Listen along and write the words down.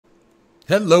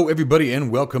Hello everybody and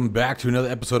welcome back to another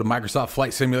episode of Microsoft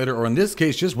Flight Simulator, or in this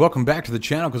case just welcome back to the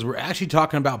channel because we're actually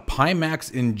talking about Pimax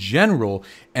in general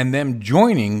and them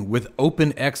joining with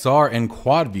OpenXR and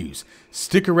quad views.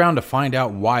 Stick around to find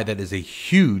out why that is a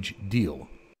huge deal.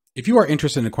 If you are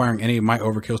interested in acquiring any of my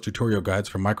Overkills tutorial guides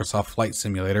for Microsoft Flight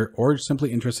Simulator or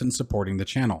simply interested in supporting the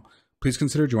channel, please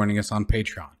consider joining us on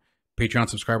Patreon. Patreon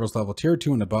subscribers level tier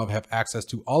 2 and above have access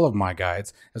to all of my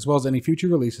guides as well as any future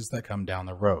releases that come down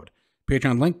the road.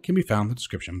 Patreon link can be found in the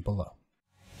description below.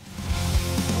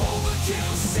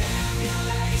 Overkill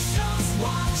simulations,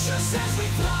 watch us as we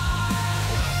fly.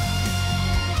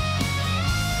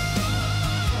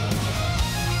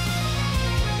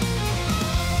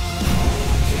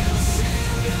 Overkill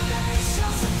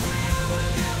simulations, the thrill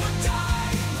will never die.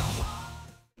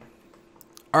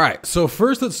 All right, so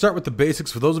first let's start with the basics.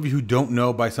 For those of you who don't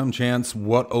know by some chance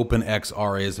what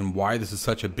OpenXR is and why this is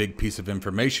such a big piece of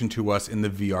information to us in the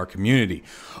VR community.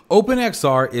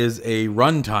 OpenXR is a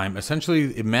runtime.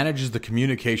 Essentially, it manages the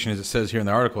communication, as it says here in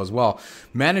the article as well,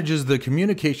 manages the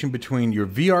communication between your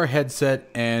VR headset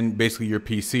and basically your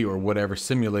PC or whatever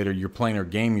simulator you're playing or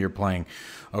game you're playing.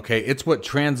 Okay, it's what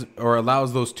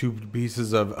allows those two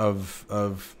pieces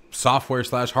of software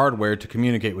 / hardware to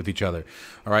communicate with each other.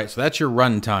 All right, so that's your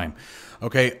runtime.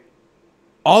 Okay,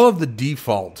 all of the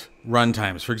default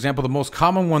runtimes, for example, the most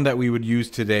common one that we would use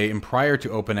today and prior to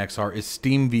OpenXR is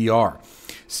Steam VR.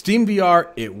 Steam VR,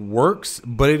 it works,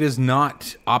 but it is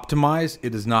not optimized.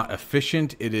 It is not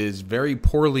efficient. It is very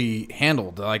poorly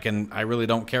handled. And I really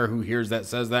don't care who hears that,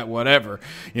 says that, whatever.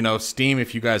 You know, Steam,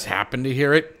 if you guys happen to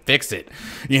hear it, fix it.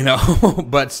 You know,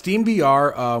 but Steam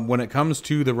VR, when it comes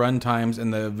to the runtimes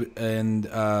and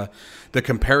the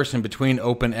comparison between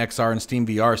OpenXR and Steam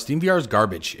VR is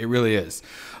garbage. It really is.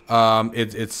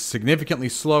 It's significantly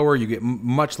slower. You get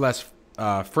much less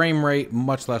frame rate,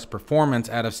 much less performance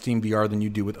out of Steam VR than you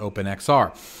do with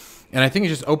OpenXR. And I think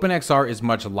it's just OpenXR is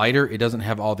much lighter. It doesn't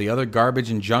have all the other garbage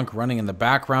and junk running in the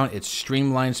background. It's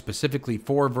streamlined specifically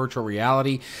for virtual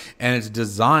reality, and it's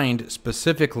designed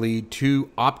specifically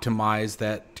to optimize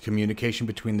that communication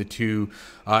between the two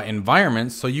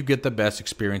environments so you get the best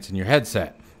experience in your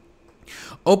headset.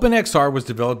 OpenXR was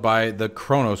developed by the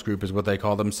Kronos Group, is what they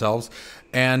call themselves,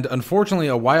 and unfortunately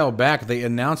a while back they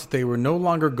announced that they were no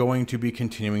longer going to be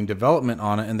continuing development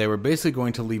on it, and they were basically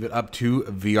going to leave it up to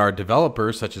VR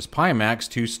developers such as Pimax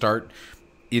to start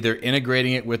either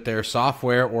integrating it with their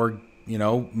software or, you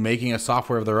know, making a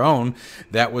software of their own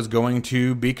that was going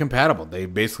to be compatible. They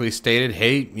basically stated,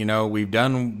 hey, you know, we've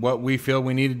done what we feel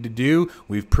we needed to do.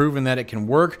 We've proven that it can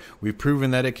work. We've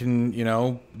proven that it can, you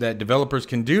know, that developers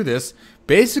can do this.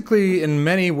 Basically, in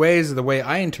many ways, the way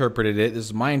I interpreted it, this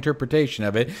is my interpretation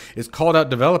of it, is called out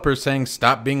developers saying,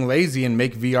 stop being lazy and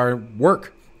make VR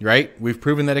work, right? We've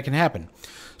proven that it can happen.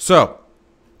 So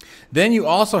then you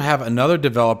also have another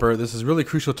developer, this is really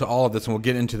crucial to all of this, and we'll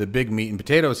get into the big meat and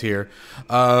potatoes here,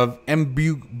 of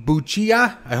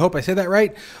Nvme, I hope I said that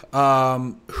right,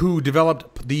 who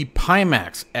developed the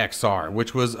Pimax XR,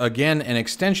 which was, again, an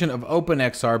extension of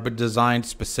OpenXR, but designed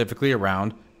specifically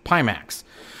around Pimax.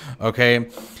 Okay,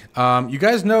 you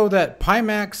guys know that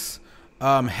Pimax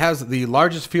has the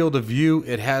largest field of view.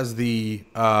 It has the...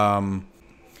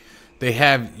 They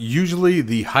have usually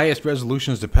the highest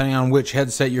resolutions depending on which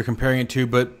headset you're comparing it to,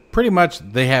 but pretty much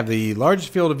they have the largest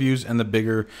field of views and the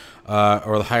bigger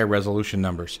or the higher resolution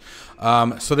numbers.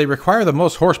 So they require the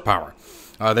most horsepower.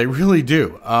 They really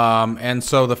do. And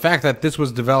so the fact that this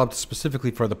was developed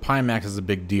specifically for the Pimax is a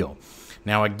big deal.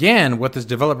 Now, again, what this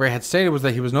developer had stated was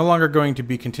that he was no longer going to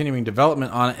be continuing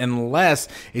development on it unless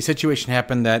a situation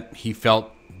happened that he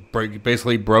felt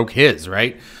basically broke his,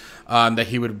 right? That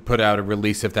he would put out a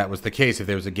release if that was the case. If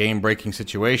there was a game-breaking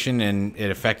situation and it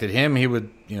affected him, he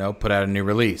would, you know, put out a new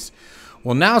release.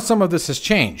 Well, now some of this has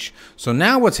changed. So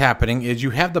now what's happening is you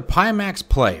have the Pimax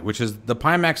Play, which is the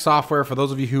Pimax software. For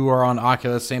those of you who are on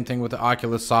Oculus, same thing with the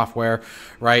Oculus software,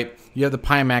 right? You have the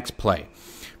Pimax Play.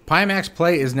 Pimax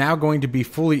Play is now going to be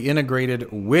fully integrated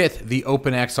with the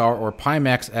OpenXR or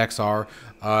PimaxXR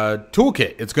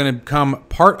toolkit. It's going to become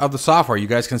part of the software. You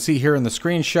guys can see here in the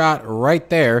screenshot right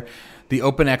there, the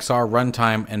OpenXR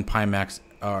runtime and Pimax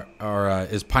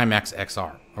is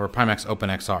PimaxXR or Pimax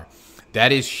OpenXR.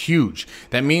 That is huge.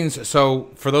 That means,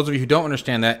 so for those of you who don't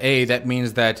understand that, that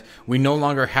means that we no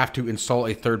longer have to install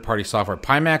a third-party software.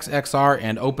 PimaxXR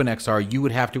and OpenXR, you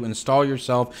would have to install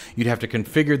yourself. You'd have to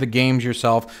configure the games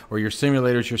yourself or your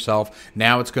simulators yourself.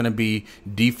 Now it's going to be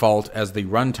default as the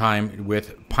runtime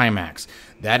with Pimax.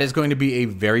 That is going to be a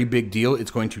very big deal.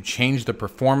 It's going to change the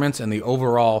performance and the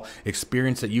overall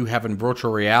experience that you have in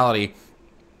virtual reality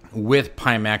with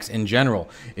Pimax in general.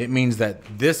 It means that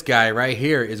this guy right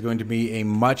here is going to be a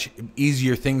much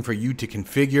easier thing for you to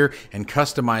configure and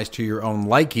customize to your own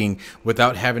liking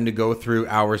without having to go through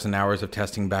hours and hours of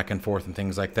testing back and forth and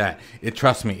things like that.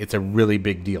 Trust me, it's a really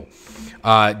big deal.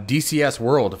 DCS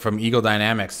World from Eagle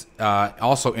Dynamics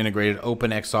also integrated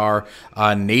OpenXR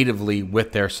natively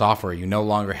with their software. You no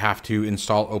longer have to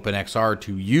install OpenXR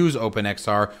to use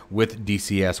OpenXR with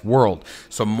DCS World.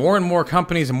 So more and more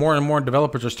companies and more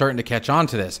developers are starting to catch on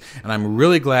to this, and I'm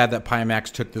really glad that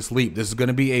Pimax took this leap. This is going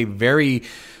to be a very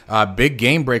big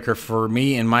game breaker for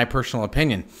me, in my personal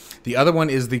opinion. The other one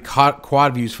is the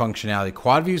quad views functionality.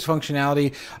 Quad views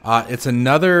functionality, it's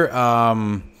another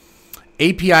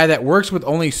API that works with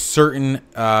only certain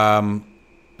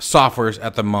softwares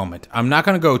at the moment. I'm not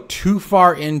going to go too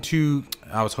far into,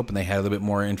 I was hoping they had a little bit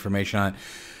more information on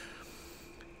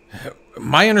it.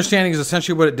 My understanding is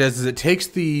essentially what it does is it takes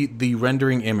the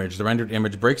rendered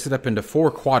image, breaks it up into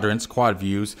 4 quadrants, quad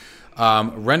views,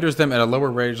 renders them at a lower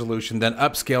resolution, then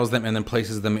upscales them, and then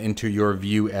places them into your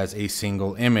view as a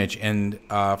single image. And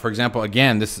for example,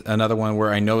 again, this is another one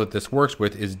where I know that this works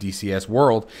with is DCS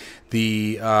World.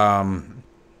 The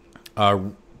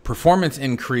performance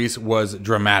increase was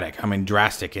dramatic. I mean,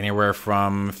 drastic, anywhere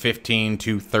from 15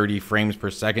 to 30 frames per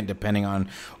second, depending on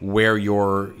where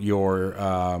your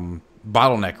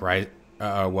bottleneck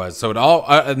was. So it all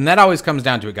and that always comes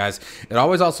down to it, guys. It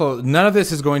always also, none of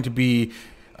this is going to be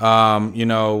you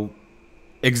know,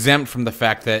 exempt from the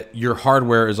fact that your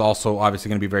hardware is also obviously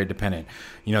going to be very dependent.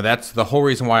 You know, that's the whole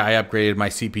reason why I upgraded my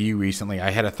CPU recently. I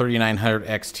had a 3900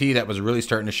 XT that was really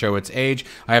starting to show its age.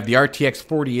 I have the RTX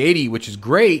 4080, which is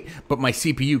great, but my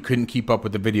CPU couldn't keep up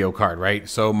with the video card, right?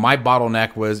 So my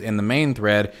bottleneck was in the main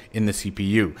thread in the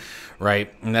CPU,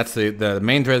 right? And that's the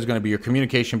main thread is going to be your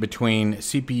communication between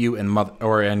CPU and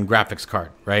graphics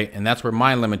card, right? And that's where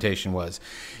my limitation was.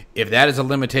 If that is a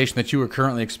limitation that you are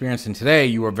currently experiencing today,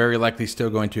 you are very likely still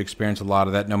going to experience a lot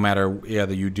of that no matter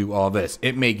whether you do all this.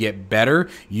 It may get better.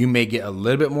 You may get a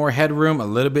little bit more headroom, a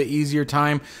little bit easier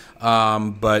time,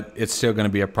 but it's still going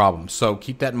to be a problem. So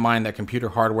keep that in mind, that computer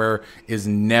hardware is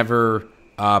never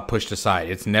pushed aside.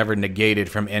 It's never negated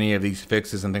from any of these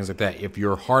fixes and things like that. If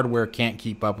your hardware can't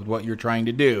keep up with what you're trying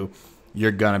to do,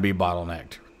 you're going to be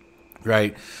bottlenecked,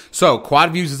 right? So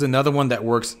quad views is another one that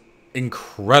works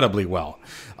incredibly well,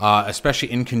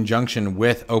 especially in conjunction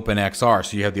with OpenXR.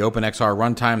 So you have the OpenXR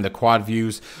runtime, the quad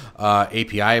views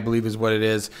API, I believe is what it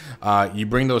is. You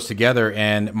bring those together,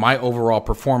 and my overall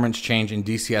performance change in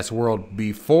DCS World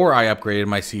before I upgraded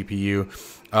my CPU,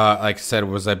 like I said,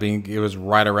 it was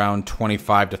right around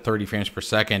 25 to 30 frames per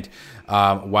second,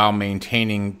 while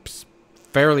maintaining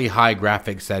fairly high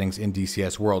graphics settings in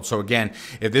DCS World. So again,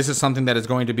 if this is something that is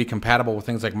going to be compatible with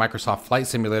things like Microsoft Flight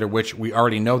Simulator, which we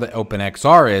already know that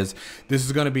OpenXR is, this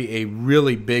is going to be a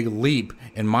really big leap,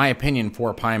 in my opinion,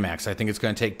 for Pimax. I think it's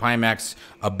going to take Pimax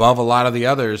above a lot of the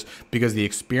others because the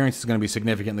experience is going to be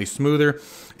significantly smoother.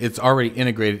 It's already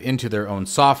integrated into their own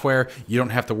software. You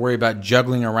don't have to worry about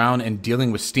juggling around and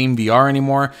dealing with Steam VR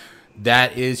anymore.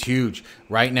 That is huge.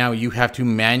 Right now, you have to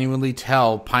manually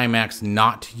tell Pimax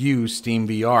not to use Steam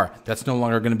VR. That's no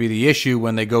longer going to be the issue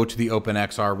when they go to the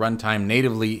OpenXR runtime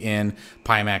natively in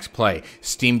Pimax Play.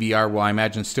 Steam VR will, I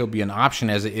imagine, still be an option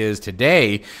as it is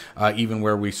today, even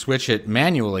where we switch it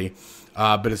manually.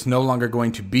 But it's no longer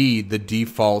going to be the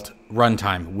default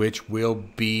runtime, which will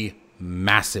be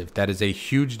massive. That is a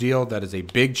huge deal. That is a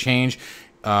big change.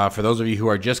 For those of you who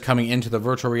are just coming into the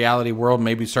virtual reality world,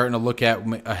 maybe starting to look at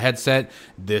a headset,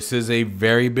 this is a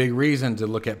very big reason to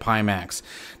look at Pimax.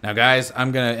 Now, guys,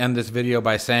 I'm going to end this video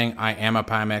by saying I am a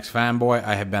Pimax fanboy.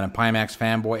 I have been a Pimax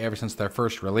fanboy ever since their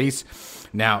first release.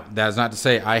 Now, that is not to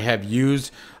say I have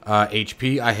used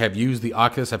HP. I have used the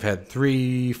Oculus. I've had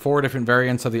 4 different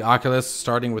variants of the Oculus,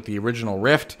 starting with the original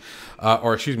Rift,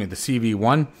 or excuse me, the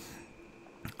CV1.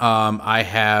 I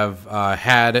have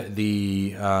had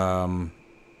the...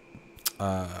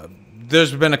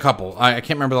 there's been a couple. I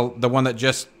can't remember the one that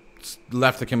just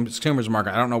left the consumer's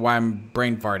market. I don't know why I'm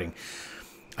brain farting.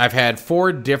 I've had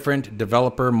 4 different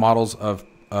developer models of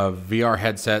VR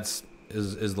headsets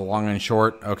is the long and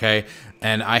short, okay?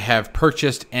 And I have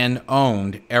purchased and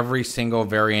owned every single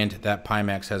variant that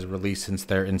Pimax has released since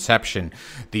their inception.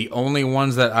 The only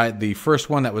ones that the first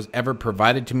one that was ever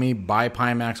provided to me by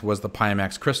Pimax was the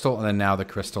Pimax Crystal, and then now the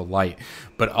Crystal Lite.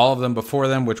 But all of them before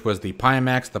them, which was the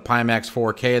Pimax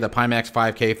 4K, the Pimax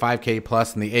 5K, 5K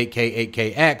Plus, and the 8K,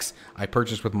 8KX, I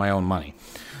purchased with my own money.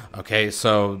 Okay,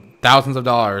 so thousands of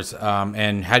dollars.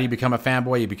 And how do you become a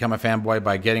fanboy? You become a fanboy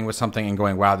by getting with something and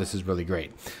going, wow, this is really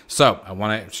great. So I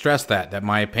want to stress that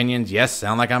my opinions, yes,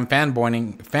 sound like I'm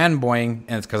fanboying,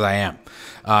 and it's because I am.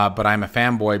 But I'm a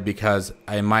fanboy because,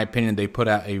 in my opinion, they put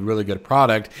out a really good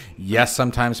product. Yes,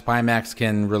 sometimes Pimax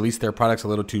can release their products a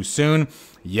little too soon.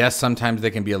 Yes, sometimes they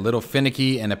can be a little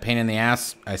finicky and a pain in the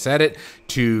ass, I said it,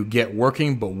 to get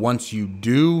working. But once you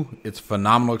do, it's a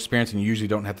phenomenal experience, and you usually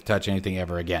don't have to touch anything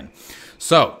ever again.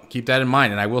 So keep that in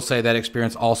mind. And I will say that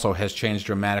experience also has changed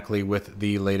dramatically with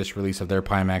the latest release of their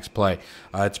Pimax Play.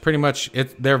 It's pretty much,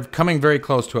 they're coming very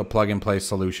close to a plug-and-play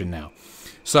solution now.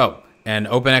 So, and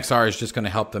OpenXR is just going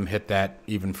to help them hit that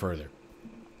even further.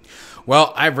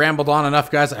 Well, I've rambled on enough,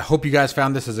 guys. I hope you guys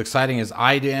found this as exciting as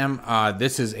I am.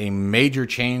 This is a major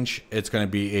change. It's going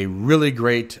to be a really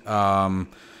great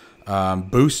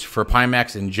boost for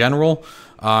Pimax in general,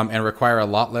 and require a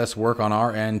lot less work on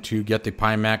our end to get the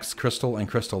Pimax Crystal and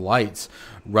Crystal Lights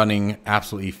running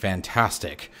absolutely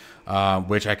fantastic,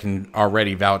 which I can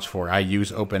already vouch for. I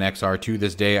use OpenXR to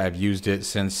this day. I've used it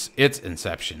since its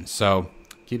inception. So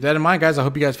keep that in mind, guys. I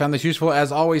hope you guys found this useful.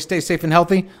 As always, stay safe and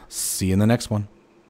healthy. See you in the next one.